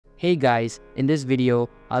Hey guys, in this video,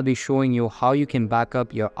 I'll be showing you how you can back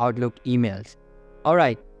up your Outlook emails.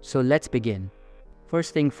 Alright, so let's begin.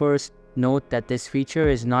 First thing first, note that this feature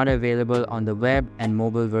is not available on the web and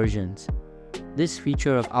mobile versions. This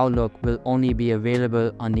feature of Outlook will only be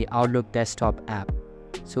available on the Outlook desktop app.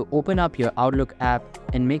 So open up your Outlook app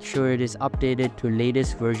and make sure it is updated to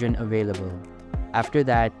latest version available. After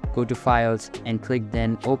that, go to Files and click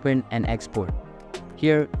then Open and Export.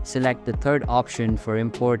 Here, select the third option for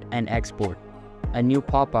import and export. A new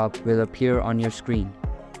pop-up will appear on your screen.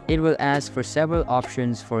 It will ask for several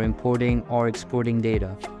options for importing or exporting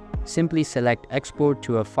data. Simply select Export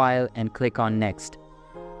to a file and click on Next.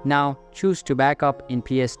 Now, choose to backup in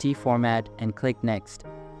PST format and click Next.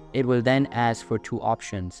 It will then ask for two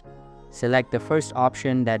options. Select the first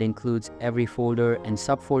option that includes every folder and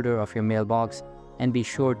subfolder of your mailbox, and be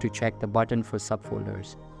sure to check the button for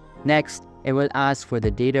subfolders. Next, it will ask for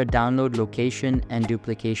the data download location and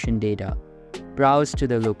duplication data. Browse to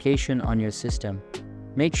the location on your system.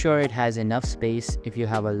 Make sure it has enough space if you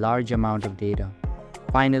have a large amount of data.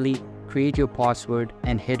 Finally, create your password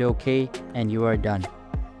and hit OK, and you are done.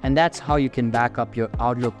 And that's how you can back up your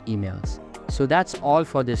Outlook emails. So that's all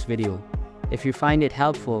for this video. If you find it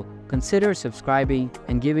helpful, consider subscribing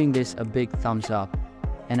and giving this a big thumbs up.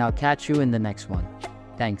 And I'll catch you in the next one.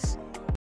 Thanks.